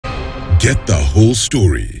get the whole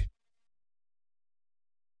story.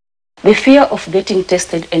 The fear of getting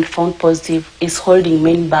tested and found positive is holding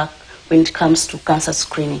men back when it comes to cancer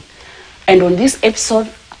screening. And on this episode,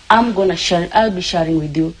 I'll be sharing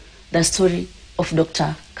with you the story of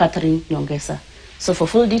Dr. Catherine Nyongesa. So for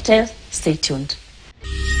full details, stay tuned.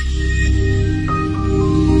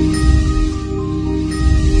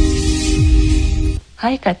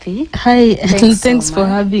 Hi, Kathy. Hi, thanks for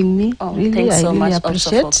having me. Really, thanks so much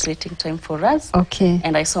appreciate. also for creating time for us. Okay.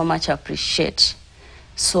 And I so much appreciate.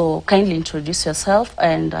 So kindly introduce yourself,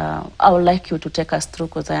 and I would like you to take us through,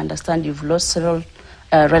 because I understand you've lost several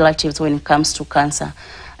relatives when it comes to cancer.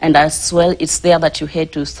 And as well, it's there that you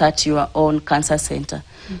had to start your own cancer center.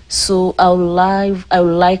 So I would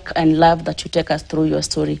like and love that you take us through your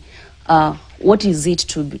story. What is it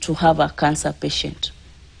to have a cancer patient?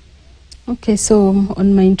 Okay, so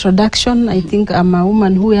on my introduction, I think I'm a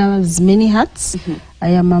woman who wears many hats. I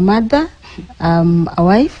am a mother, a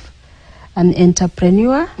wife, an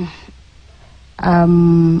entrepreneur.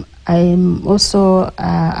 I'm also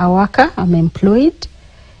a worker. I'm employed,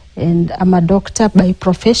 and I'm a doctor by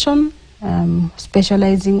profession,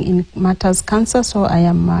 specializing in matters cancer. So I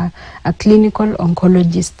am a clinical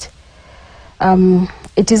oncologist.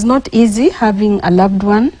 It is not easy having a loved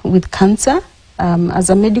one with cancer. As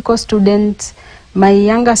a medical student, my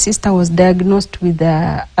younger sister was diagnosed with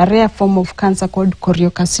a rare form of cancer called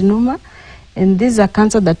choriocarcinoma. And this is a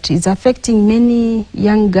cancer that is affecting many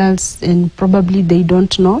young girls, and probably they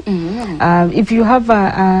don't know. If you have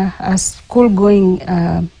a school-going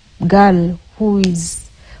girl who is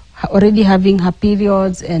already having her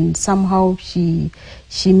periods, and somehow she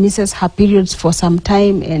misses her periods for some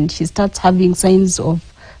time, and she starts having signs of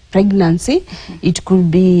pregnancy, it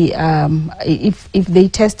could be, if they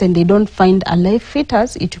test and they don't find a live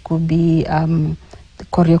fetus, it could be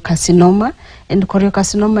choriocarcinoma. And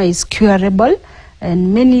choriocarcinoma is curable,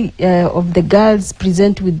 and many of the girls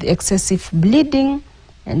present with excessive bleeding,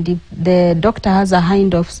 and if the doctor has a high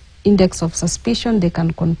index of suspicion, they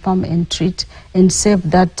can confirm and treat and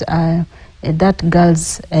save that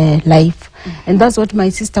girl's life. And that's what my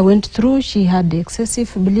sister went through. She had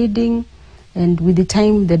excessive bleeding, and with the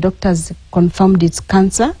time, the doctors confirmed it's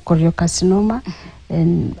cancer, choriocarcinoma.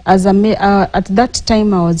 And as at that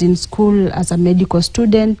time, I was in school as a medical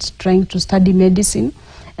student, trying to study medicine.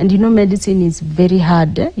 And you know, medicine is very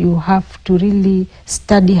hard. You have to really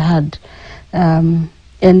study hard. And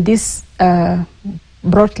this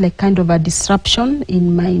brought like kind of a disruption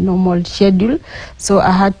in my normal schedule. So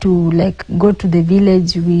I had to like go to the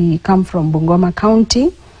village. We come from Bungoma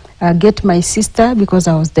County. Get my sister, because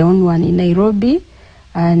I was the only one in Nairobi,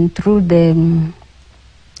 and through the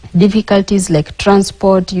difficulties like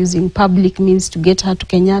transport, using public means to get her to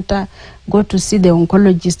Kenyatta, go to see the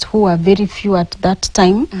oncologists, who are very few at that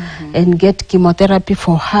time, and get chemotherapy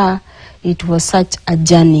for her. It was such a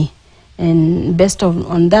journey. And based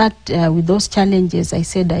on that, with those challenges, I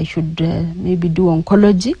said I should maybe do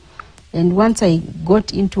oncology. And once I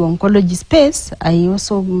got into oncology space, I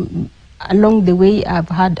also, along the way, I've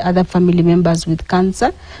had other family members with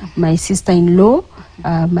cancer. My sister-in-law,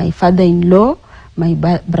 my father-in-law, my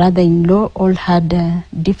brother-in-law, all had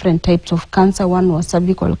different types of cancer. One was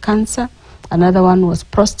cervical cancer, another one was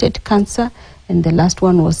prostate cancer, and the last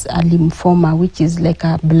one was a lymphoma, which is like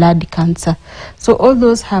a blood cancer. So all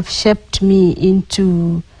those have shaped me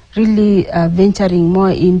into really venturing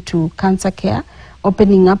more into cancer care,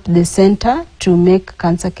 opening up the center to make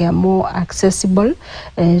cancer care more accessible,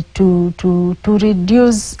 to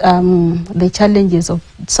reduce the challenges of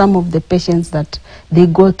some of the patients that they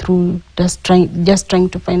go through just trying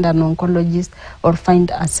to find an oncologist or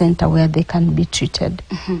find a center where they can be treated.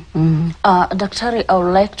 Dr. I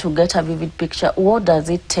would like to get a vivid picture. What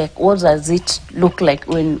does it take? What does it look like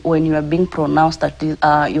when you are being pronounced that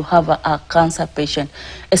you have a cancer patient,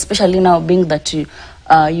 especially now being that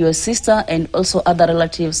your sister and also other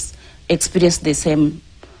relatives experience the same?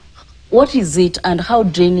 What is it, and how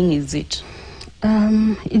draining is it?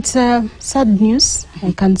 It's a sad news,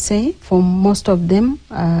 I can say, for most of them,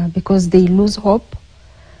 because they lose hope.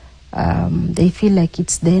 They feel like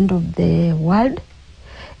it's the end of the world.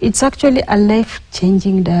 It's actually a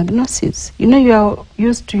life-changing diagnosis. You know, you are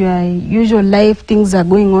used to your usual life, things are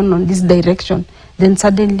going on this direction, then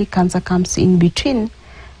suddenly cancer comes in between,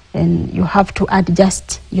 and you have to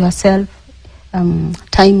adjust yourself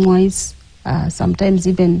time-wise. Sometimes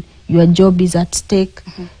even your job is at stake.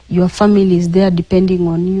 Your family is there depending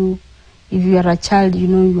on you. If you are a child, you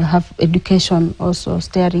know, you have education also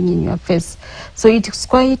staring in your face. So it's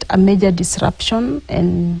quite a major disruption,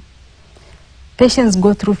 and patients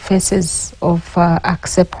go through phases of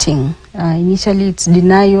accepting Initially, it's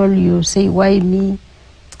denial. You say, why me?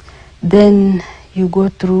 Then you go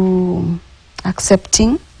through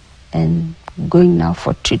accepting and going now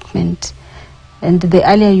for treatment. And the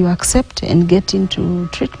earlier you accept and get into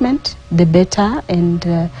treatment, the better, and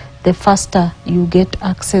the faster you get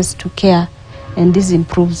access to care, and this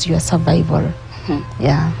improves your survival.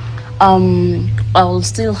 Yeah. I will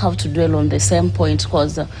still have to dwell on the same point,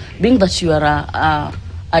 because being that you are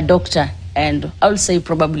a doctor, and I would say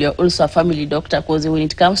probably you're also a family doctor, because when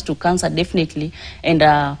it comes to cancer, definitely, and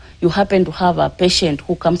you happen to have a patient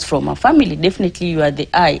who comes from a family, definitely you are the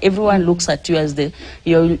eye. Everyone looks at you as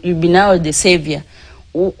you'll be now the savior.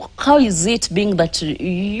 How is it being that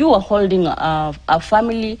you are holding a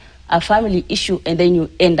family issue and then you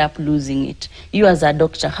end up losing it? You as a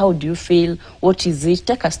doctor, how do you feel? What is it?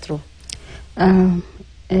 Take us through.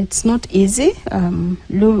 It's not easy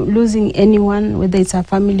losing anyone, whether it's a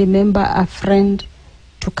family member, a friend,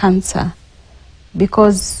 to cancer,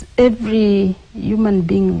 because every human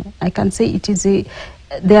being, I can say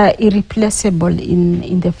they are irreplaceable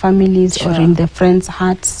in the families. Sure. Or in the friends'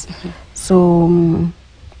 hearts. So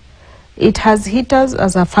it has hit us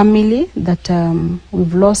as a family that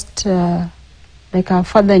we've lost, like our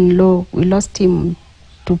father-in-law, we lost him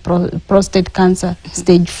to prostate cancer,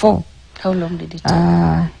 stage 4. How long did it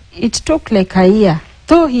take? It took like a year.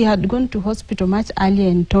 Though he had gone to hospital much earlier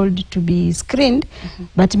and told to be screened,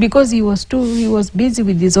 but because he was busy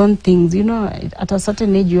with his own things. You know, at a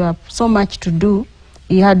certain age, you have so much to do.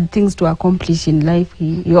 He had things to accomplish in life.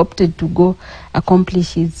 He opted to go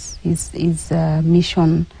accomplish his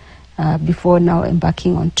mission before now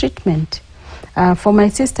embarking on treatment. For my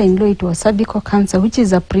sister-in-law, it was cervical cancer, which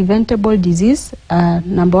is a preventable disease.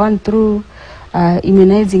 Number one, through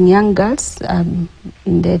immunizing young girls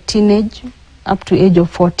in the teenage up to age of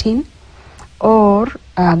 14, or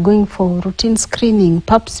going for routine screening,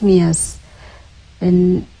 pap smears.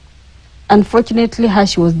 And unfortunately,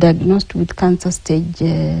 she was diagnosed with cancer stage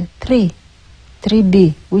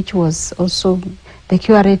 3B, which was also, the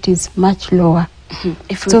cure rate is much lower.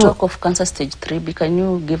 If we talk of cancer stage 3B, can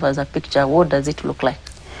you give us a picture? What does it look like?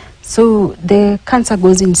 So the cancer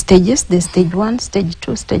goes in stages. There's stage 1, stage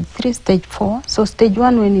 2, stage 3, stage 4. So stage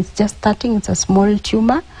 1, when it's just starting, it's a small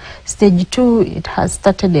tumor. Stage 2, it has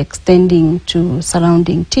started extending to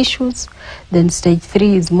surrounding tissues. Then stage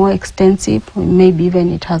 3 is more extensive. Maybe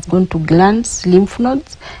even it has gone to glands, lymph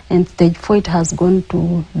nodes. And stage 4, it has gone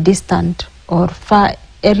to distant or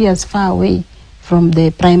areas far away from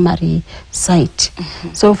the primary site.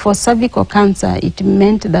 So for cervical cancer, it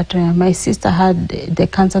meant that my sister had the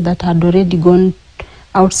cancer that had already gone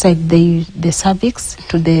outside the cervix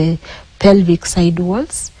to the pelvic side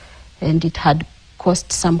walls, and it had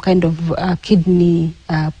caused some kind of kidney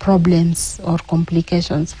problems or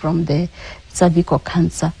complications from the cervical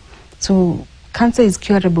cancer. So cancer is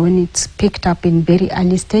curable when it's picked up in very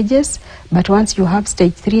early stages, but once you have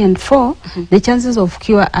stage 3 and 4, the chances of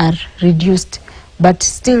cure are reduced. But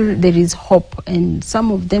still there is hope, and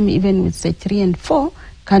some of them, even with stage 3 and 4,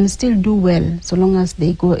 can still do well so long as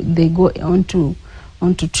they go onto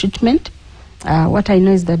treatment. What I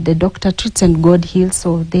know is that the doctor treats and God heals.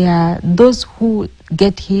 So there are those who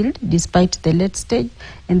get healed despite the late stage,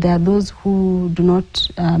 and there are those who do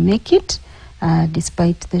not make it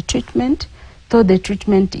despite the treatment. So the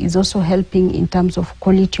treatment is also helping in terms of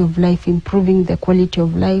quality of life, improving the quality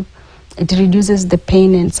of life. It reduces the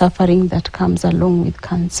pain and suffering that comes along with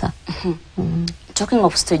cancer. Talking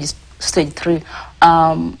of stage 3,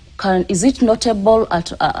 is it notable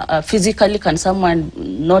at physically? Can someone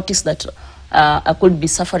notice that I could be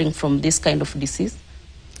suffering from this kind of disease?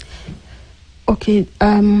 Okay,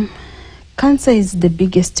 cancer is the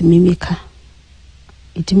biggest mimicker.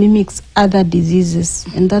 It mimics other diseases,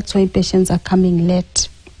 and that's why patients are coming late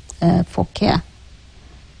for care.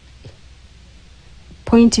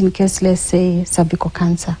 Point in case, let's say cervical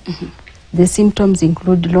cancer. The symptoms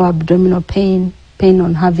include low abdominal pain, pain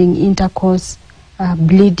on having intercourse,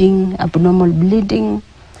 bleeding, abnormal bleeding,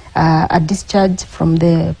 a discharge from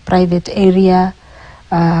the private area,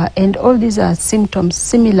 and all these are symptoms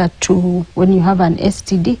similar to when you have an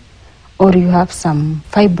STD or you have some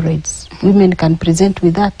fibroids. Women can present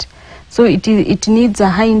with that. So it needs a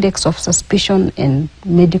high index of suspicion and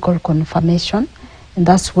medical confirmation, and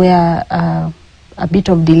that's where a bit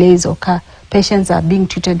of delays occur. Patients are being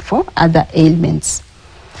treated for other ailments.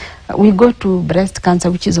 We go to breast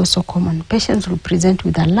cancer, which is also common. Patients will present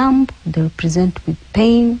with a lump, they will present with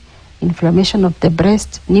pain, inflammation of the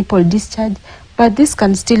breast, nipple discharge, but this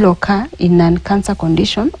can still occur in a cancer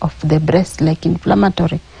condition of the breast, like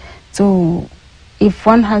inflammatory. So if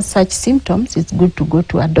one has such symptoms, it's good to go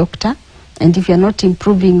to a doctor And if you're not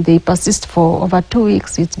improving, they persist for over 2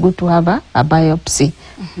 weeks, it's good to have a biopsy.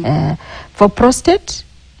 For prostate,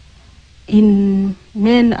 in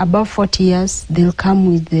men above 40 years, they'll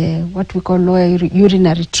come with what we call lower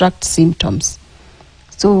urinary tract symptoms.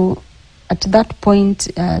 So at that point,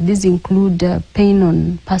 these include pain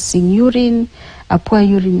on passing urine, a poor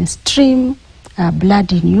urine stream,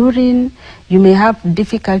 blood in urine. You may have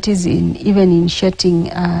difficulties even in shedding,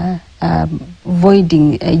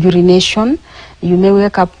 voiding urination. You may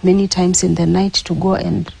wake up many times in the night to go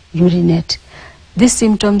and urinate. These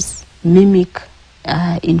symptoms mimic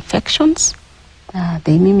infections.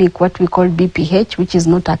 They mimic what we call BPH, which is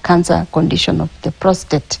not a cancer condition of the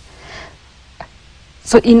prostate.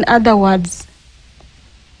 So in other words,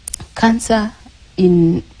 cancer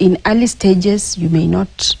in early stages, you may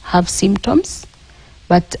not have symptoms,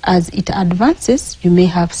 but as it advances, you may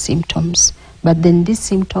have symptoms. But then these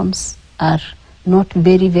symptoms are not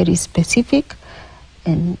very, very specific.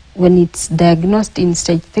 And when it's diagnosed in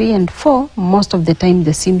stage 3 and 4, most of the time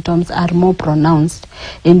the symptoms are more pronounced.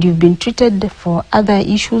 And you've been treated for other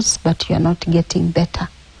issues, but you're not getting better.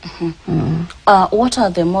 What are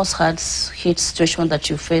the most hard-hit situations that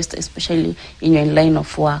you faced, especially in your line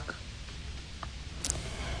of work?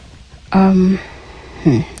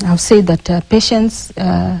 I'll say that patients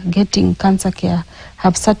getting cancer care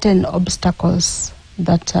have certain obstacles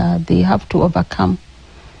that they have to overcome.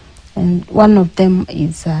 And one of them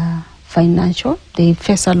is financial. They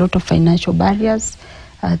face a lot of financial barriers.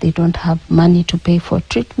 They don't have money to pay for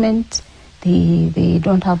treatment. They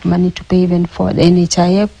don't have money to pay even for the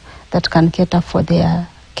NHIF that can cater for their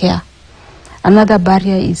care. Another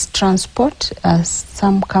barrier is transport, as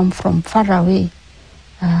some come from far away,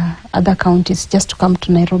 other counties, just to come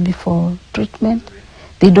to Nairobi for treatment.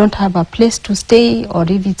 They don't have a place to stay, or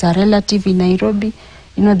if it's a relative in Nairobi,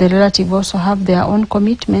 you know, the relative also have their own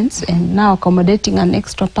commitments, and now accommodating an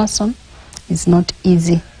extra person is not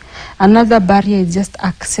easy. Another barrier is just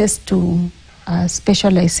access to a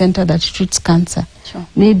specialized center that treats cancer. Sure.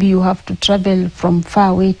 Maybe you have to travel from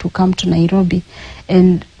far away to come to Nairobi,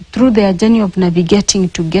 and through their journey of navigating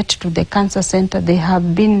to get to the cancer center, they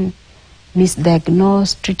have been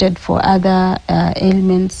misdiagnosed, treated for other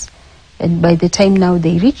ailments, and by the time now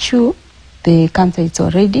they reach you, the cancer is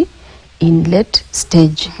already in late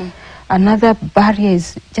stage. Another barrier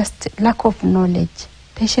is just lack of knowledge.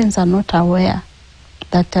 Patients are not aware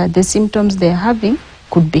that the symptoms they're having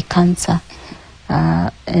could be cancer.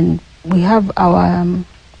 And we have our,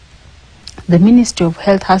 the Ministry of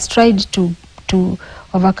Health has tried to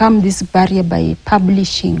overcome this barrier by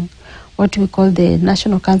publishing what we call the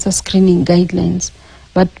National Cancer Screening Guidelines,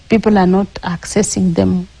 but people are not accessing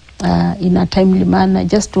them in a timely manner,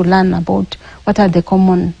 just to learn about what are the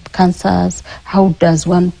common cancers, how does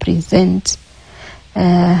one present.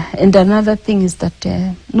 And another thing is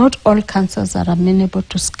that not all cancers are amenable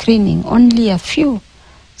to screening, only a few.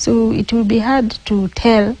 So it will be hard to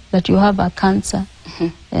tell that you have a cancer,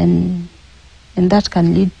 and that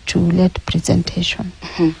can lead to late presentation.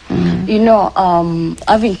 You know,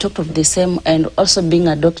 having talked of the same, and also being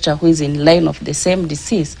a doctor who is in line of the same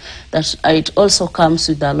disease, that it also comes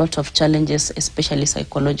with a lot of challenges, especially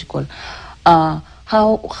psychological.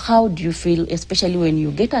 How do you feel, especially when you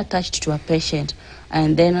get attached to a patient,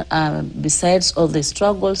 and then besides all the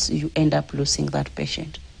struggles, you end up losing that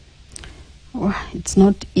patient? Well, it's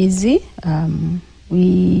not easy.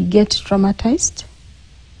 We get traumatized.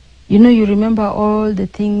 You know, you remember all the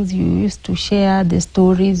things you used to share, the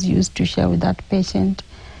stories you used to share with that patient,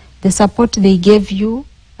 the support they gave you,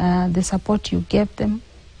 the support you gave them.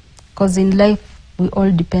 Because in life, we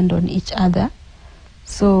all depend on each other.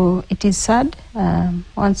 So it is sad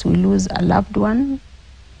once we lose a loved one.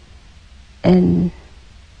 And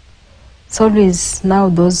it's always now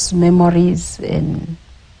those memories, and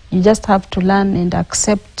you just have to learn and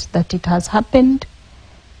accept that it has happened.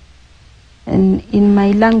 And in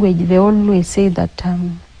my language, they always say that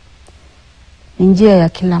njia ya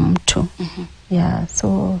kila mtu. Yeah,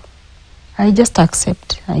 so I just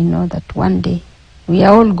accept. I know that one day we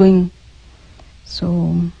are all going.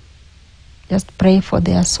 So just pray for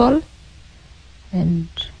their soul and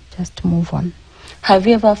just move on. Have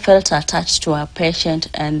you ever felt attached to a patient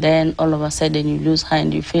and then all of a sudden you lose her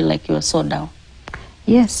and you feel like you are so down?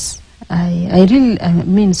 Yes. I really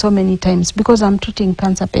mean so many times, because I'm treating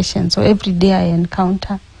cancer patients, so every day I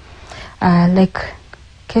encounter, like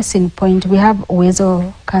case in point, we have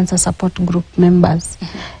Uwezo Cancer Support Group members,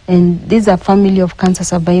 and these are family of cancer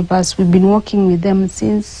survivors. We've been working with them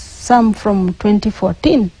since some from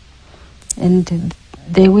 2014, and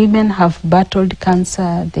the women have battled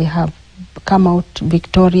cancer, they have come out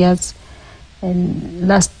victorious, and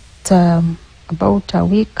last lost about a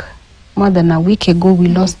week, more than a week ago, we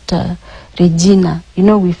lost Regina. You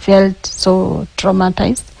know, we felt so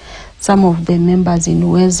traumatized. Some of the members in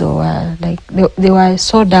Uwezo were like, they were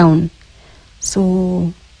so down.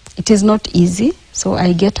 So it is not easy. So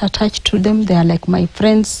I get attached to them. They are like my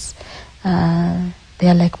friends. They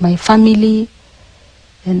are like my family.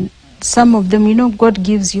 And some of them, you know, God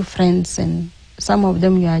gives you friends, and some of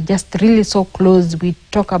them you are just really so close. We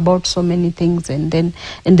talk about so many things, and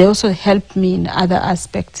they also help me in other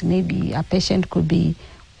aspects. Maybe a patient could be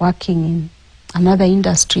working in another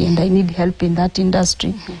industry and I need help in that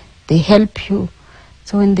industry. They help you.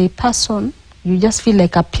 So when they pass on, you just feel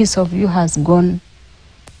like a piece of you has gone.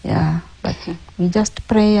 Yeah, but we just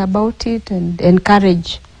pray about it and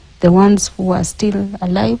encourage the ones who are still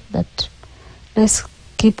alive that let's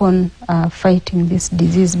keep on fighting this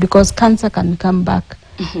disease, because cancer can come back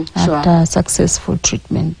after successful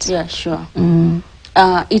treatment. Yeah, sure.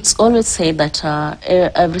 It's always said that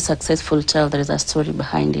every successful child, there is a story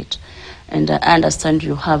behind it. And I understand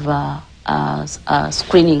you have a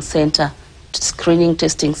screening center, screening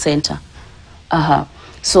testing center.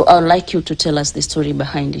 So I would like you to tell us the story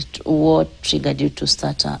behind it. What triggered you to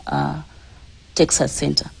start a Texas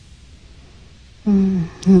center?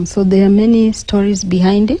 So there are many stories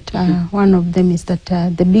behind it. One of them is that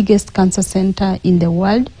the biggest cancer center in the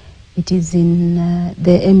world, it is in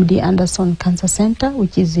the MD Anderson Cancer Center,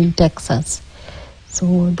 which is in Texas.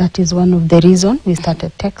 So that is one of the reasons we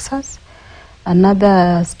started Texas.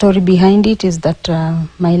 Another story behind it is that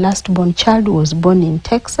my last born child was born in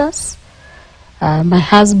Texas. My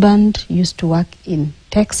husband used to work in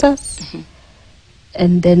Texas.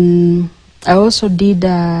 And then I also did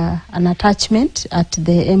an attachment at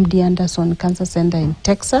the MD Anderson Cancer Center in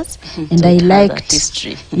Texas, and I liked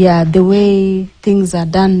the way things are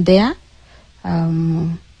done there,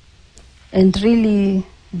 and really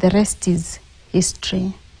the rest is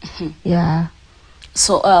history. Yeah.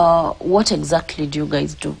 So what exactly do you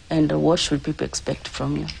guys do, and what should people expect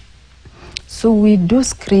from you? So we do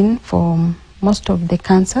screen for most of the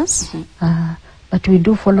cancers. But we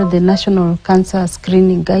do follow the National Cancer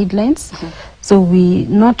Screening Guidelines. So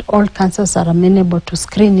not all cancers are amenable to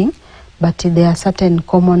screening, but there are certain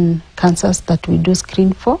common cancers that we do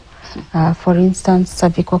screen for. For instance,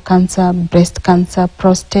 cervical cancer, breast cancer,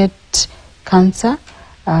 prostate cancer.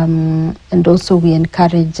 And also we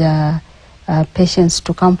encourage patients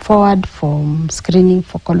to come forward for screening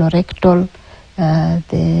for colorectal,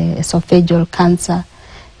 the esophageal cancer,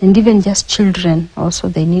 and even just children also,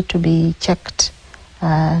 they need to be checked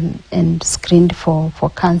and screened for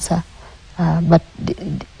cancer. But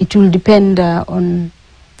it will depend on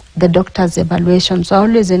the doctor's evaluation. So I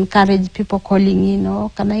always encourage people calling in,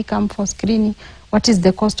 can I come for screening? What is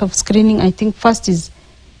the cost of screening? I think first is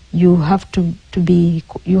you have to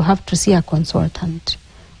see a consultant.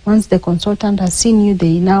 Once the consultant has seen you,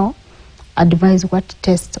 they now advise what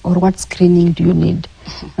test or what screening do you need.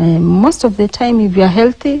 Most of the time, if you are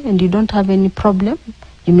healthy and you don't have any problem,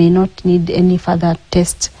 you may not need any further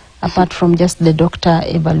test apart from just the doctor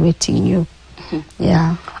evaluating you.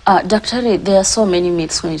 Yeah. Dr. there are so many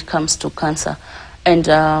myths when it comes to cancer, and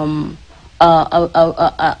I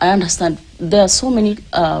understand there are so many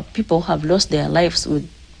people who have lost their lives with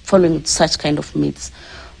following such kind of myths.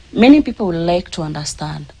 Many people would like to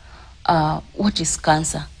understand what is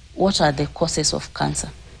cancer. What are the causes of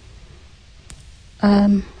cancer?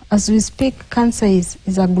 As we speak, cancer is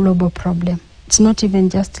a global problem. It's not even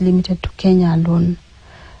just limited to Kenya alone.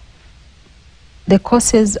 The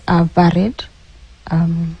causes are varied.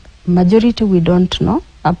 Majority we don't know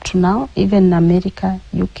up to now. Even America,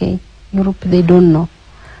 UK, Europe, they don't know.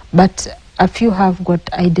 But a few have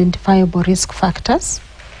got identifiable risk factors.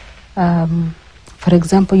 For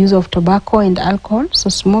example, use of tobacco and alcohol. So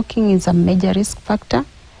smoking is a major risk factor.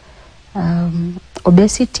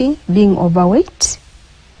 Obesity, being overweight,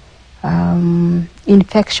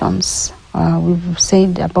 infections. We've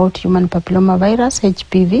said about human papillomavirus,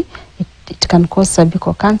 HPV. It can cause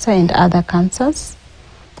cervical cancer and other cancers.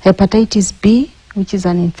 Hepatitis B, which is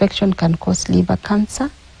an infection, can cause liver cancer.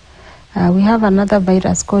 We have another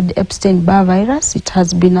virus called Epstein-Barr virus. It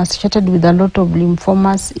has been associated with a lot of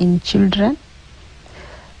lymphomas in children.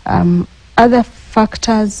 Other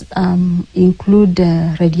factors include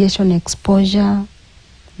radiation exposure,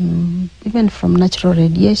 even from natural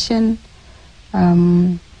radiation,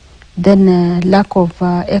 then lack of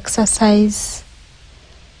exercise,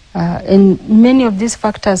 and many of these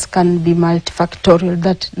factors can be multifactorial,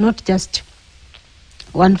 that not just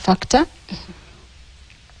one factor.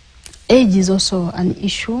 Age is also an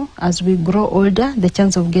issue. As we grow older, the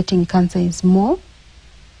chance of getting cancer is more.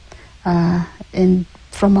 And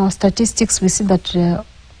from our statistics, we see that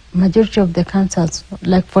majority of the cancers,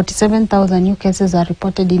 like 47,000 new cases, are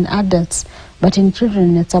reported in adults, but in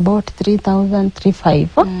children it's about 3,000,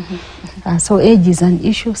 3,500. So age is an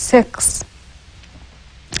issue. Sex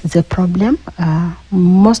is a problem.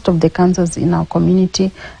 Most of the cancers in our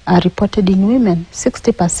community are reported in women,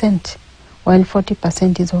 60%, while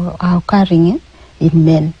 40% are occurring in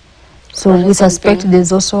men. So we suspect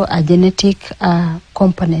there's also a genetic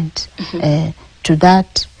component to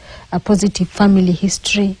that, a positive family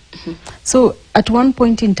history. So at one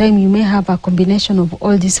point in time, you may have a combination of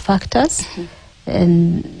all these factors,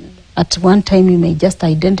 and at one time you may just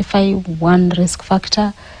identify one risk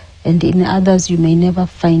factor, and in others you may never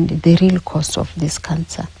find the real cause of this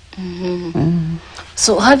cancer.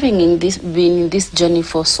 So having been in this journey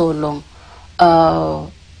for so long,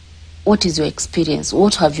 what is your experience?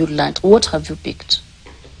 What have you learned? What have you picked?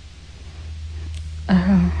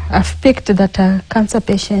 I've picked that a cancer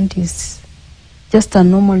patient is just a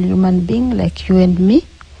normal human being like you and me.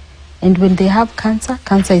 And when they have cancer,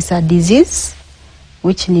 cancer is a disease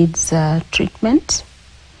which needs treatment.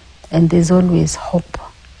 And there's always hope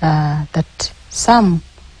that some,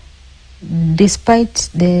 despite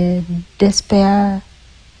the despair,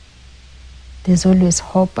 there's always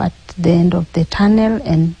hope at the end of the tunnel.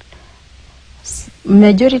 And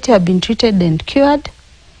majority have been treated and cured.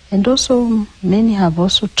 And also, many have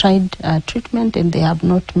also tried treatment and they have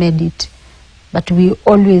not made it. But we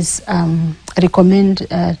always recommend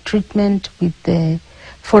treatment with the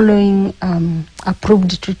following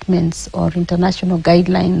approved treatments or international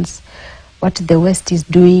guidelines, what the West is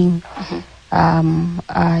doing.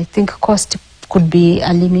 I think cost could be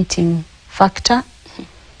a limiting factor.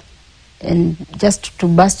 And just to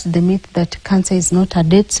bust the myth that cancer is not a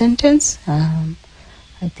death sentence,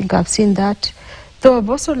 I think I've seen that. So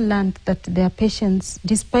I've also learned that there are patients,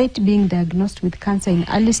 despite being diagnosed with cancer in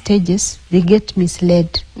early stages, they get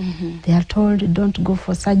misled. They are told, don't go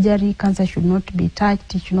for surgery, cancer should not be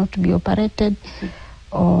touched, it should not be operated,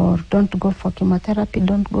 or don't go for chemotherapy,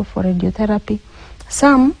 don't go for radiotherapy.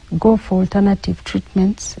 Some go for alternative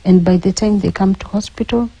treatments, and by the time they come to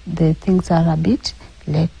hospital, the things are a bit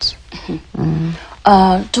late.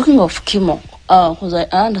 Talking of chemo, because I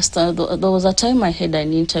understand there was a time I had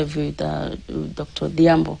an interview with Dr.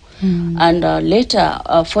 Diambo, and later,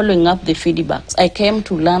 following up the feedbacks, I came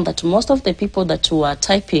to learn that most of the people that were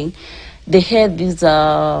typing, they had this,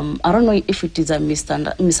 I don't know if it is a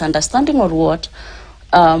misunderstanding or what,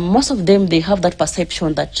 most of them, they have that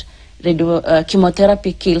perception that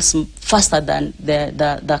chemotherapy kills faster than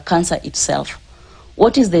the cancer itself.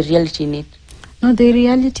 What is the reality in it? No, the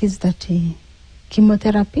reality is that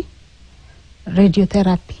chemotherapy,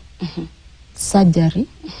 radiotherapy, surgery,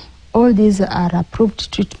 all these are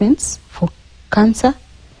approved treatments for cancer.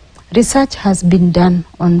 Research has been done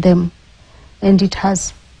on them, and it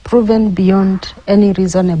has proven beyond any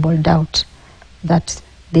reasonable doubt that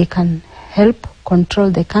they can help control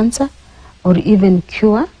the cancer or even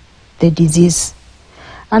cure the disease.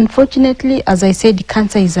 Unfortunately, as I said,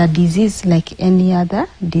 cancer is a disease like any other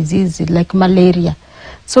disease, like malaria.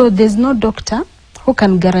 So there's no doctor who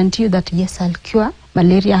can guarantee you that, yes, I'll cure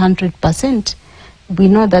malaria 100%. We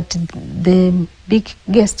know that the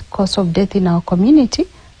biggest cause of death in our community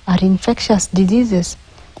are infectious diseases.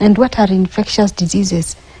 And what are infectious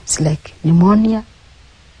diseases? It's like pneumonia,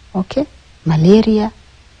 okay, malaria.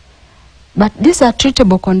 But these are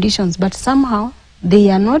treatable conditions, but somehow they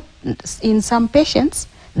are not, in some patients,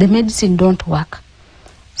 the medicine don't work.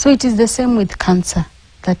 So it is the same with cancer,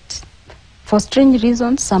 that for strange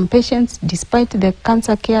reasons, some patients, despite the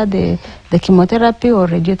cancer care, the chemotherapy or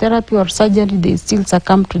radiotherapy or surgery, they still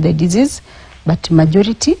succumb to the disease, but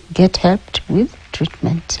majority get helped with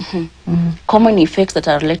treatment. Common effects that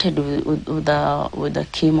are related with the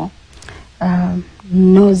chemo?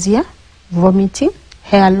 Nausea, vomiting,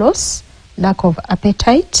 hair loss, lack of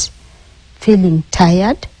appetite, feeling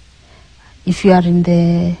tired. If you are in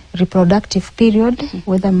the reproductive period,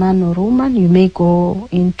 whether man or woman, you may go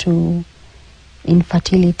into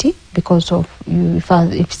infertility because of you.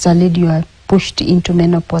 If it's a lady, you are pushed into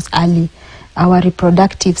menopause early. Our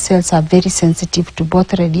reproductive cells are very sensitive to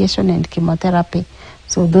both radiation and chemotherapy.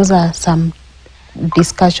 So those are some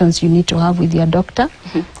discussions you need to have with your doctor.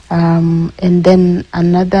 And then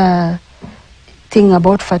another thing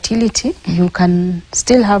about fertility, you can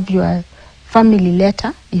still have your family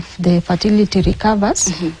later if the fertility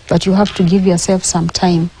recovers, but you have to give yourself some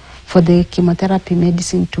time for the chemotherapy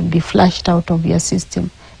medicine to be flushed out of your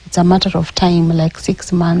system. It's a matter of time, like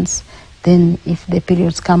 6 months. Then if the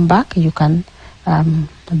periods come back, you can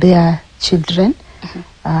bear children.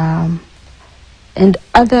 And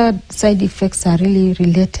other side effects are really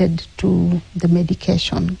related to the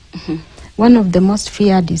medication. One of the most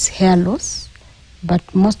feared is hair loss, but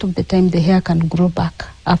most of the time the hair can grow back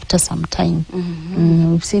after some time.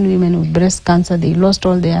 We've seen women with breast cancer, they lost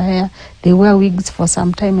all their hair, they wear wigs for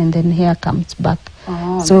some time and then hair comes back.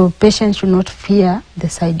 So patients should not fear the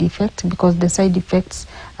side effects because the side effects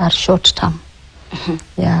are short-term.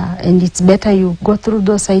 Yeah, and it's better you go through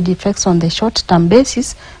those side effects on the short-term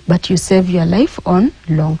basis, but you save your life on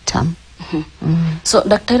long-term. So,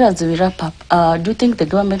 Dr. as we wrap up, do you think the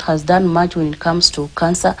government has done much when it comes to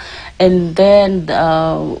cancer? And then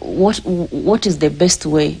what is the best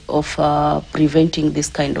way of preventing this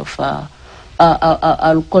kind of,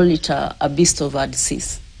 I'll call it a beast of a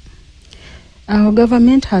disease? Our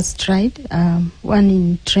government has tried, one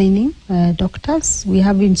in training doctors. We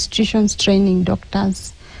have institutions training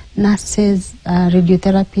doctors, nurses,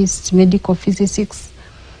 radiotherapists, medical physicists.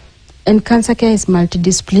 And cancer care is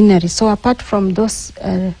multidisciplinary. So apart from those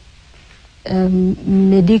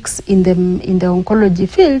medics in the oncology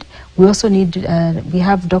field, we also need, we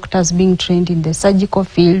have doctors being trained in the surgical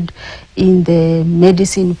field, in the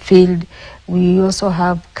medicine field. We also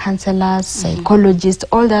have counselors, psychologists,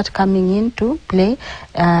 all that coming in to play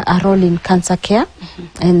a role in cancer care.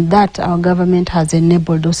 And that our government has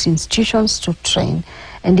enabled those institutions to train.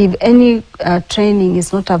 And if any training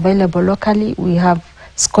is not available locally, we have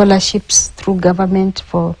scholarships through government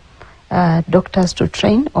for doctors to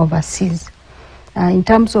train overseas. In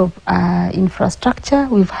terms of infrastructure,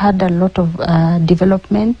 we've had a lot of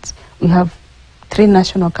development. We have 3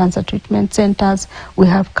 national cancer treatment centers. We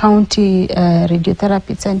have county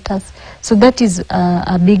radiotherapy centers. So that is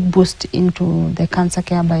a big boost into the cancer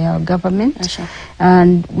care by our government. Sure.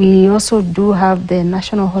 And we also do have the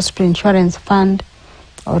National Hospital Insurance Fund,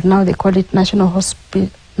 or now they call it National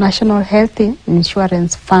Health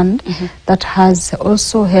Insurance Fund, that has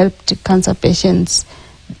also helped cancer patients.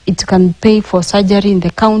 It can pay for surgery in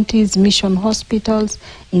the counties, mission hospitals,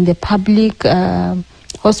 in the public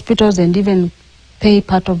hospitals, and even pay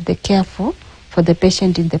part of the care for the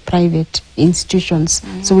patient in the private institutions.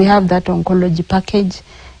 So we have that oncology package,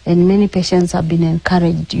 and many patients have been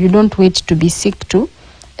encouraged. You don't wait to be sick to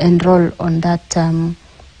enroll on that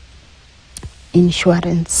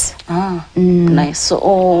insurance. Nice. So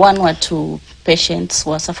one or two patients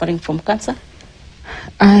who are suffering from cancer?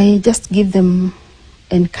 I just give them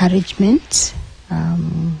encouragement,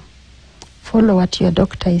 follow what your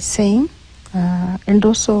doctor is saying, and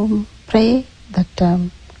also pray that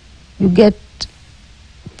you get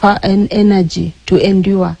an energy to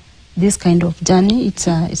endure this kind of journey.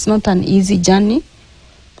 It's not an easy journey.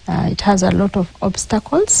 It has a lot of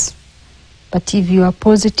obstacles, but if you are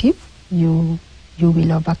positive, you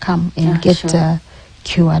will overcome and get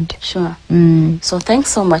cured. Sure. So thanks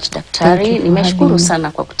so much, Daktari. Nimeshukuru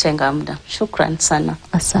sana kwa kutenga muda. Shukran sana.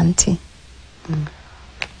 Asante.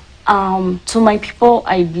 To my people,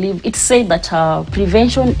 I believe it's said that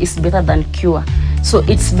prevention is better than cure. So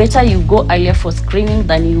it's better you go earlier for screening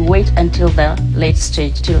than you wait until the late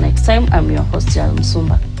stage. Till next time, I'm your host, Jal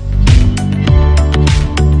Musumba.